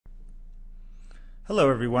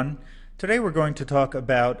Hello, everyone. Today we're going to talk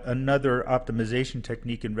about another optimization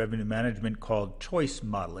technique in revenue management called choice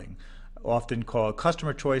modeling, often called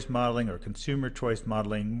customer choice modeling or consumer choice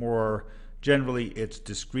modeling. More generally, it's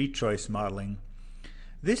discrete choice modeling.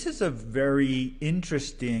 This is a very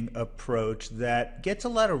interesting approach that gets a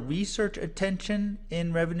lot of research attention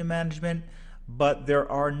in revenue management, but there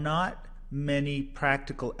are not many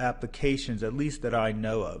practical applications, at least that I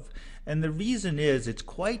know of. And the reason is it's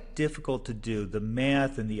quite difficult to do. The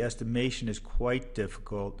math and the estimation is quite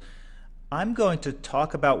difficult. I'm going to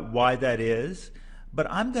talk about why that is, but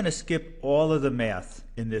I'm going to skip all of the math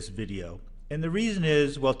in this video. And the reason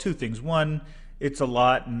is, well, two things. One, it's a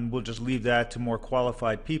lot, and we'll just leave that to more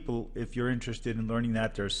qualified people. If you're interested in learning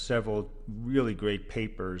that, there's several really great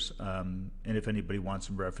papers, and if anybody wants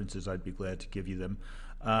some references, I'd be glad to give you them.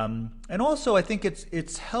 And also, I think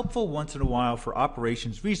it's helpful once in a while for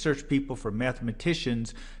operations research people, for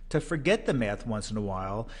mathematicians, to forget the math once in a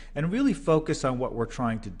while and really focus on what we're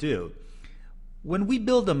trying to do. When we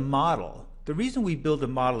build a model, the reason we build a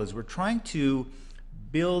model is we're trying to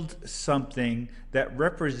build something that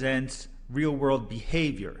represents real-world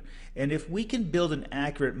behavior. And if we can build an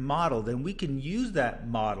accurate model, then we can use that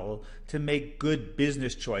model to make good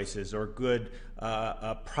business choices or good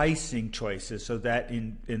pricing choices so that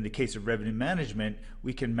in the case of revenue management,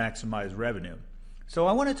 we can maximize revenue. So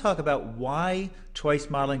I want to talk about why choice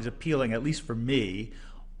modeling is appealing, at least for me,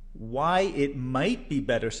 why it might be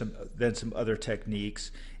better than some other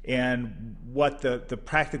techniques, and what the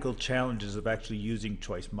practical challenges of actually using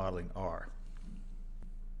choice modeling are.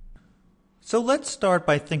 So let's start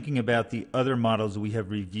by thinking about the other models we have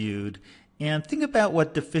reviewed and think about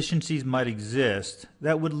what deficiencies might exist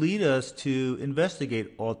that would lead us to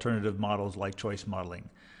investigate alternative models like choice modeling.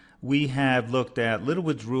 We have looked at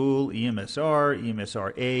Littlewood's rule, EMSR,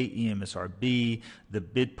 EMSR-A, EMSR-B, the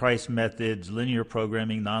bid price methods, linear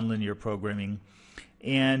programming, nonlinear programming.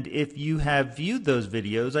 And if you have viewed those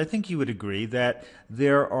videos, I think you would agree that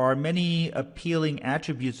there are many appealing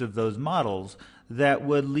attributes of those models that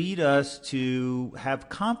would lead us to have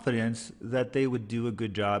confidence that they would do a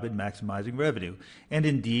good job at maximizing revenue. And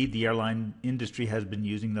indeed, the airline industry has been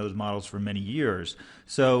using those models for many years.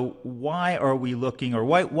 So why are we looking, or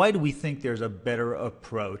why do we think there's a better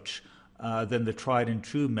approach than the tried and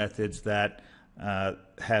true methods that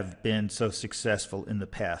have been so successful in the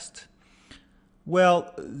past?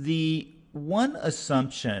 Well, the one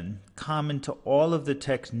assumption common to all of the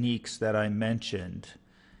techniques that I mentioned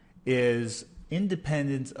is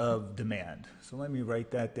independence of demand. So let me write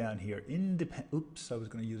that down here. Oops, I was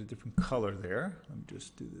going to use a different color there. Let me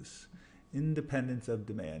just do this. Independence of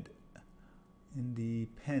demand.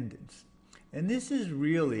 Independence. And this is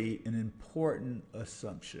really an important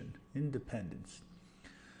assumption, independence.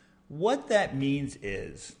 What that means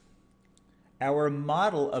is our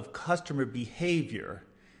model of customer behavior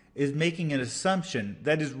is making an assumption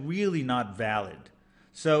that is really not valid.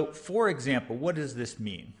 So, for example, what does this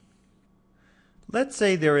mean? Let's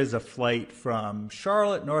say there is a flight from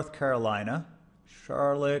Charlotte, North Carolina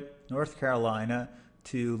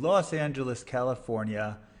to Los Angeles,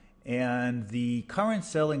 California, and the current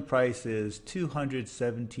selling price is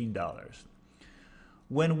 $217.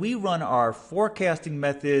 When we run our forecasting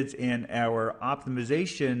methods and our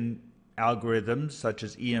optimization algorithms, such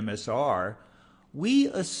as EMSR, we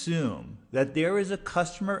assume that there is a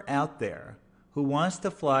customer out there who wants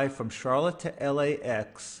to fly from Charlotte to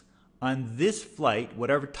LAX on this flight,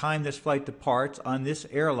 whatever time this flight departs on this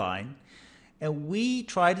airline, and we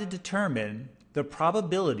try to determine the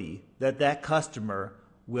probability that that customer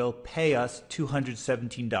will pay us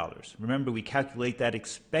 $217. Remember, we calculate that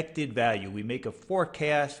expected value. We make a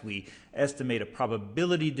forecast, we estimate a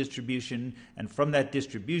probability distribution, and from that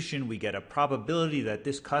distribution, we get a probability that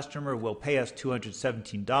this customer will pay us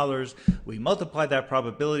 $217. We multiply that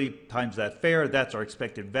probability times that fare, that's our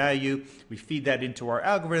expected value. We feed that into our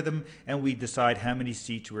algorithm, and we decide how many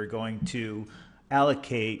seats we're going to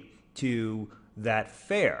allocate to that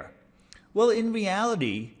fare. Well, in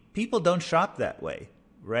reality, people don't shop that way.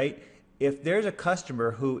 Right? If there's a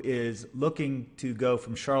customer who is looking to go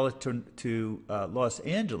from Charlotte to Los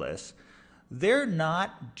Angeles, they're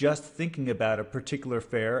not just thinking about a particular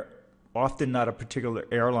fare, often not a particular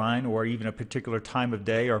airline or even a particular time of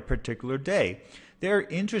day or a particular day. They're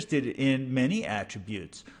interested in many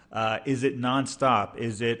attributes. Is it nonstop?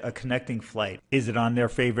 Is it a connecting flight? Is it on their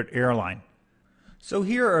favorite airline? So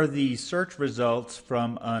here are the search results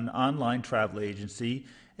from an online travel agency,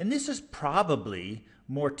 and this is probably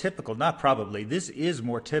more typical, not probably, this is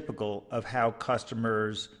more typical of how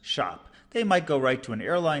customers shop. They might go right to an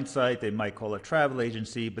airline site, they might call a travel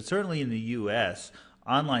agency, but certainly in the US,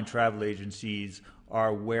 online travel agencies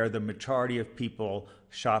are where the majority of people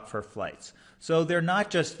shop for flights. So they're not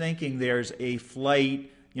just thinking there's a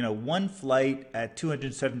flight, one flight at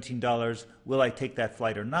 $217, will I take that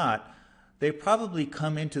flight or not? They probably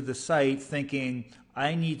come into the site thinking,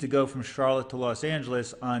 I need to go from Charlotte to Los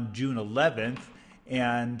Angeles on June 11th,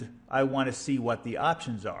 and I want to see what the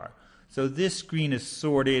options are. So this screen is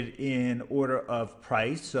sorted in order of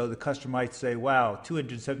price. So the customer might say, wow,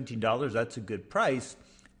 $217, that's a good price,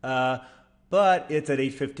 but it's at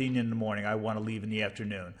 8:15 in the morning. I want to leave in the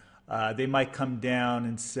afternoon. They might come down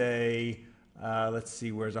and say, let's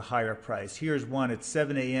see, where's a higher price? Here's one at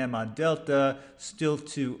 7 a.m. on Delta, still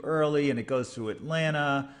too early, and it goes through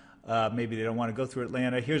Atlanta. Maybe they don't want to go through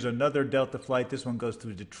Atlanta. Here's another Delta flight. This one goes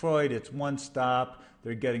through Detroit. It's one stop.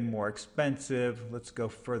 They're getting more expensive. Let's go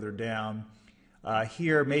further down.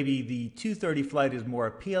 Here, maybe the 2:30 flight is more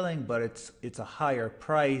appealing, but it's a higher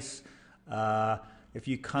price. If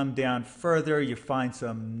you come down further, you find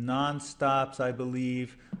some non-stops, I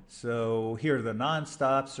believe. So here are the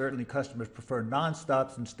non-stops. Certainly customers prefer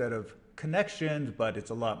non-stops instead of connections, but it's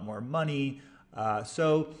a lot more money.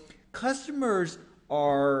 So customers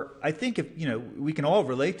are, I think, we can all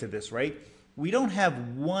relate to this, right? We don't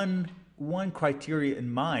have one criteria in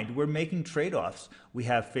mind. We're making trade-offs. We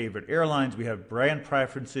have favorite airlines, we have brand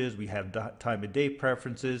preferences, we have time of day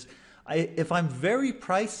preferences. If I'm very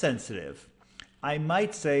price sensitive, I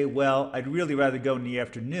might say, well, I'd really rather go in the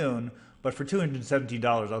afternoon, but for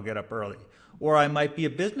 $217, I'll get up early. Or I might be a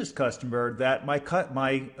business customer that my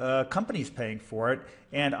company's paying for it,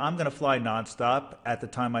 and I'm going to fly nonstop at the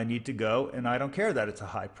time I need to go, and I don't care that it's a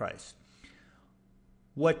high price.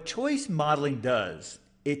 What choice modeling does,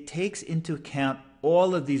 it takes into account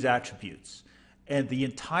all of these attributes, and the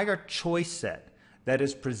entire choice set that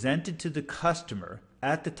is presented to the customer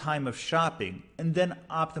at the time of shopping, and then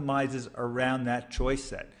optimizes around that choice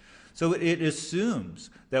set. So it assumes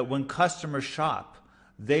that when customers shop,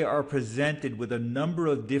 they are presented with a number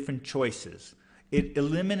of different choices. It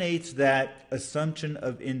eliminates that assumption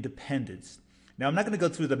of independence. Now, I'm not going to go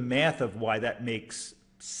through the math of why that makes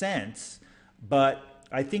sense, but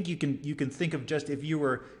I think you can think of just if you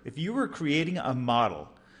were creating a model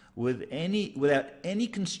without any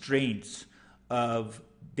constraints of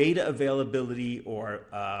data availability or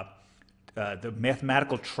the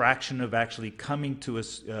mathematical traction of actually coming to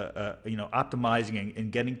optimizing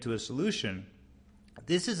and getting to a solution.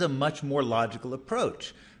 This is a much more logical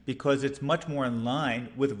approach because it's much more in line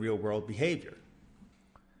with real-world behavior.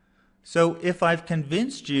 So if I've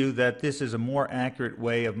convinced you that this is a more accurate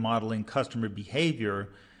way of modeling customer behavior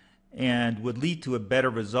and would lead to a better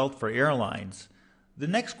result for airlines, the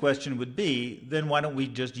next question would be, then why don't we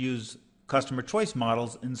just use customer choice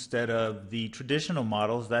models instead of the traditional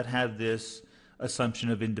models that have this assumption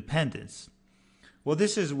of independence? Well,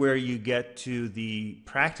 this is where you get to the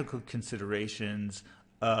practical considerations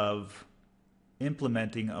of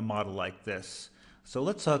implementing a model like this. So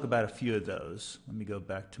let's talk about a few of those. Let me go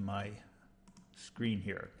back to my screen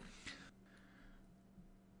here.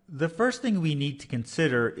 The first thing we need to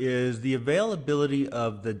consider is the availability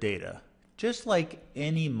of the data. Just like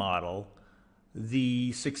any model,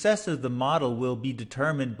 the success of the model will be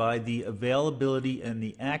determined by the availability and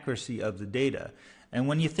the accuracy of the data. And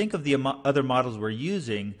when you think of the other models we're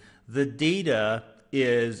using, the data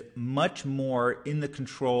is much more in the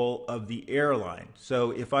control of the airline.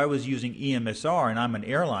 So if I was using EMSR and I'm an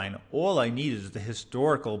airline, all I need is the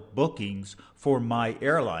historical bookings for my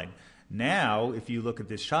airline. Now, if you look at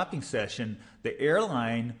this shopping session, the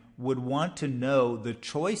airline would want to know the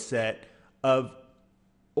choice set of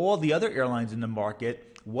all the other airlines in the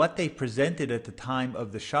market, what they presented at the time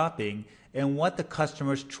of the shopping, and what the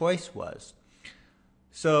customer's choice was.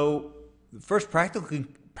 So the first practical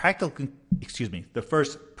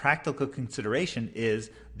consideration is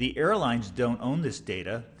the airlines don't own this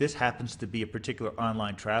data. This happens to be a particular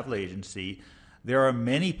online travel agency. There are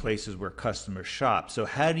many places where customers shop. So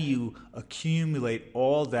how do you accumulate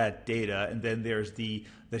all that data? And then there's the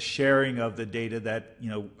sharing of the data that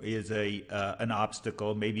is an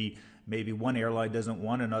obstacle. Maybe one airline doesn't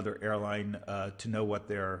want another airline to know what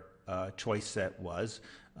their choice set was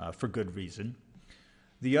for good reason.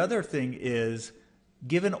 The other thing is,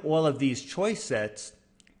 given all of these choice sets,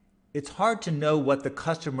 it's hard to know what the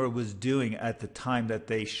customer was doing at the time that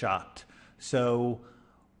they shopped. So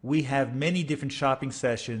we have many different shopping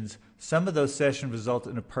sessions. Some of those sessions result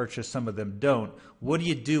in a purchase, some of them don't. What do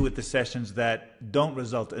you do with the sessions that don't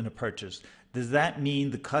result in a purchase? Does that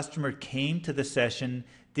mean the customer came to the session,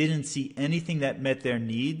 didn't see anything that met their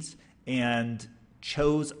needs, and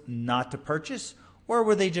chose not to purchase? Or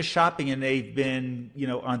were they just shopping and they've been,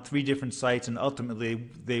 on 3 different sites and ultimately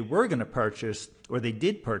they were going to purchase or they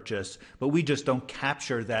did purchase, but we just don't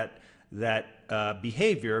capture that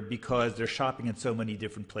behavior because they're shopping in so many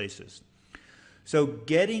different places. So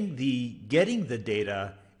getting the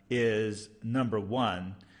data is number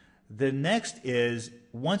one. The next is,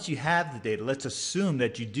 once you have the data, let's assume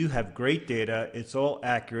that you do have great data, it's all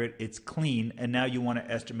accurate, it's clean, and now you want to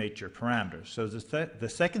estimate your parameters. So the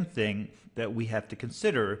second thing that we have to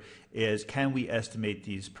consider is, can we estimate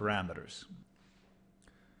these parameters?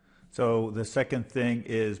 So the second thing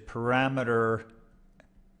is parameter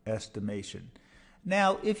estimation.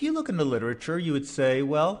 Now, if you look in the literature, you would say,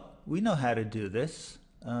 well, we know how to do this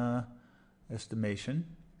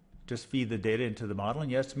estimation. Just feed the data into the model and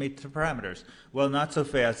you estimate the parameters. Well, not so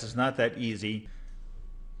fast. It's not that easy.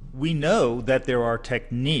 We know that there are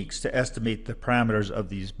techniques to estimate the parameters of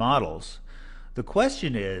these models. The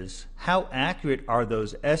question is, how accurate are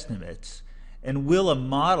those estimates? And will a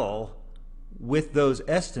model with those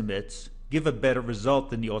estimates give a better result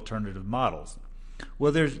than the alternative models?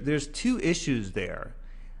 Well, there's 2 issues there.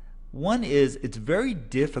 One is, it's very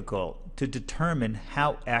difficult to determine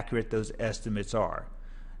how accurate those estimates are.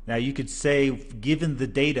 Now, you could say, given the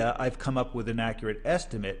data, I've come up with an accurate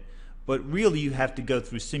estimate, but really you have to go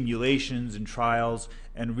through simulations and trials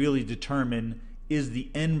and really determine, is the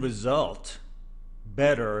end result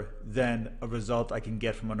better than a result I can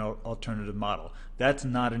get from an alternative model? That's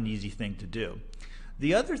not an easy thing to do.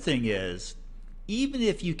 The other thing is, even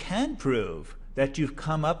if you can prove that you've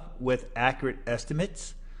come up with accurate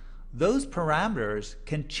estimates, those parameters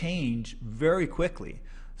can change very quickly.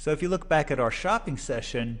 So if you look back at our shopping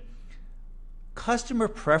session, customer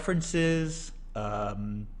preferences,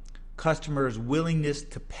 customers' willingness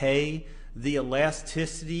to pay, the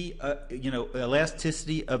elasticity,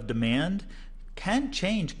 elasticity of demand can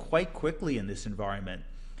change quite quickly in this environment.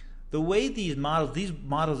 The way these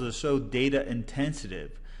models are so data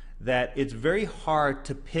intensive that it's very hard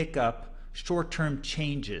to pick up short-term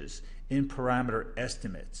changes in parameter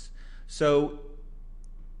estimates. So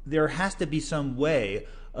there has to be some way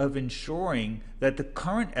of ensuring that the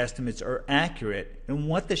current estimates are accurate and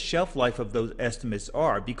what the shelf life of those estimates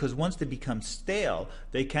are, because once they become stale,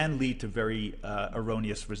 they can lead to very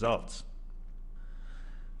erroneous results.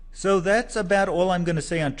 So that's about all I'm going to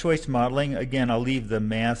say on choice modeling. Again, I'll leave the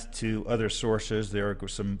math to other sources. There are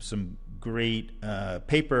some great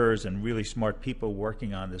papers and really smart people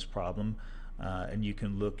working on this problem. And you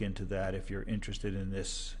can look into that if you're interested in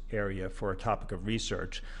this area for a topic of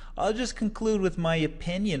research. I'll just conclude with my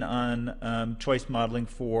opinion on choice modeling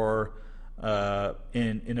for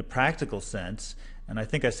in a practical sense. And I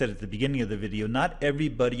think I said at the beginning of the video, not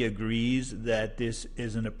everybody agrees that this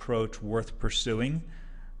is an approach worth pursuing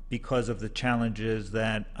because of the challenges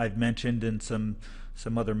that I've mentioned and some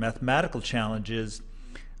other mathematical challenges.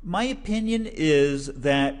 My opinion is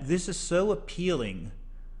that this is so appealing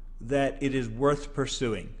that it is worth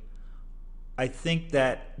pursuing. I think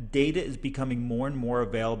that data is becoming more and more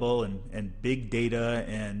available, and big data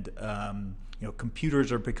and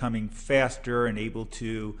computers are becoming faster and able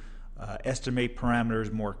to estimate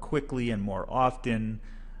parameters more quickly and more often.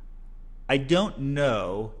 I don't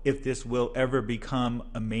know if this will ever become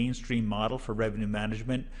a mainstream model for revenue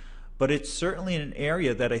management, but it's certainly an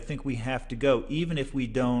area that I think we have to go, even if we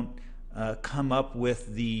don't come up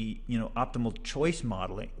with the optimal choice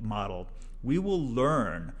model. We will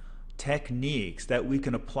learn techniques that we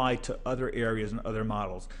can apply to other areas and other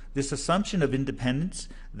models. This assumption of independence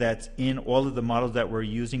that's in all of the models that we're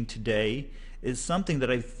using today is something that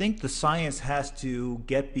I think the science has to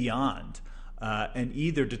get beyond and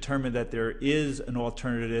either determine that there is an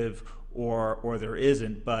alternative or there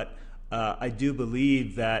isn't. But I do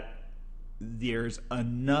believe that there's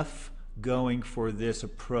enough going for this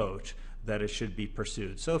approach that it should be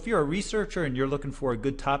pursued. So if you're a researcher and you're looking for a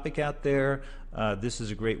good topic out there, this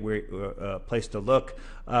is a great place to look.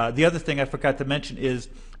 The other thing I forgot to mention is,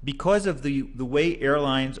 because of the way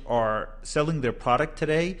airlines are selling their product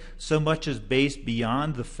today, so much is based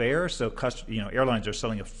beyond the fare. So airlines are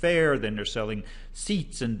selling a fare, then they're selling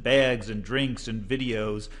seats and bags and drinks and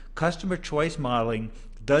videos. Customer choice modeling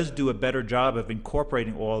does do a better job of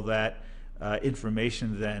incorporating all that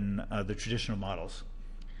information than the traditional models.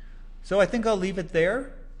 So I think I'll leave it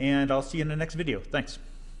there, and I'll see you in the next video. Thanks.